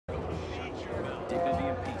dignity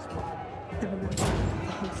and peace. I remember the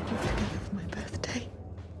whole school together for my birthday.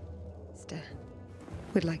 Sister,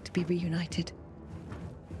 we'd like to be reunited.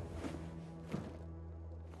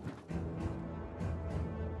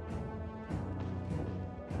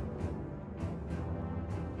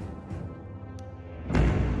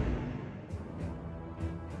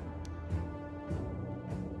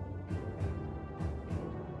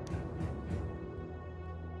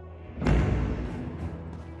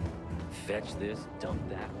 Fetch this, dump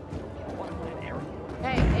that. What an errand.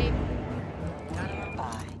 Hey.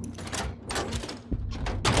 Nearby.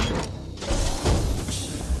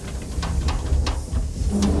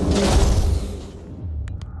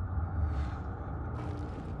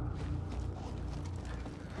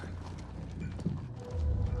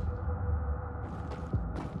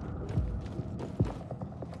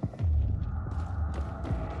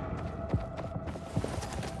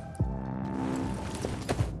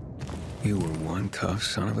 You were one tough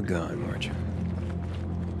son of a gun, weren't you?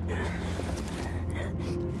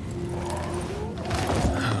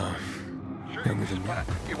 Younger than me.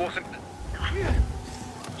 It wasn't...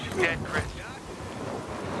 She's dead, Chris.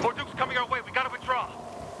 More Duke's coming our way. We gotta withdraw.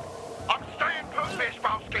 I'm staying put,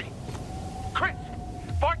 Mishbowski. Chris,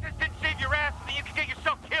 Bartes didn't save your ass so that you can get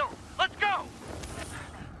yourself killed. Let's go!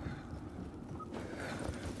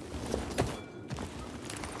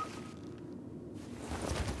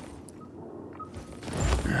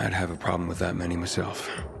 I'd have a problem with that many myself.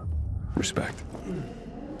 Respect.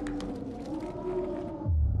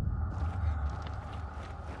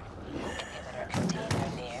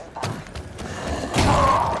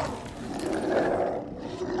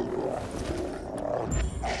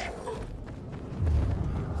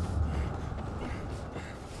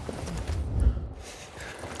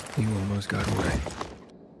 You almost got away.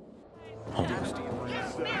 Almost.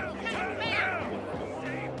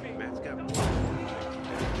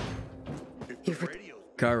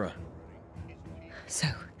 Kyra. So,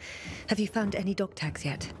 have you found any dog tags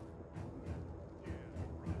yet?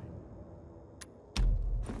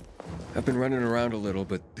 I've been running around a little,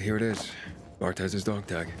 but here it is. Bartez's dog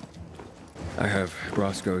tag. I have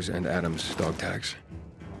Roscoe's and Adam's dog tags.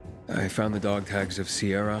 I found the dog tags of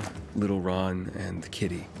Sierra, Little Ron, and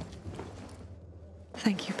Kitty.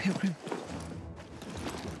 Thank you, Pilgrim.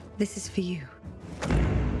 This is for you.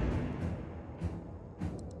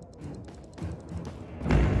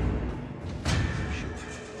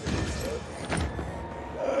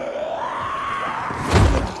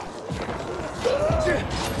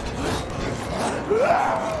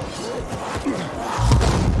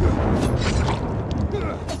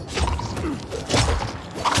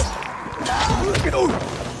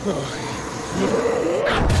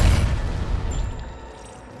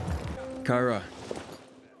 Kyra,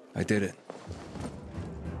 I did it.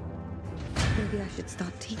 Maybe I should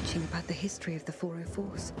start teaching about the history of the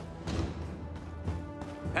 404s.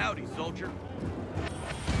 Howdy, soldier.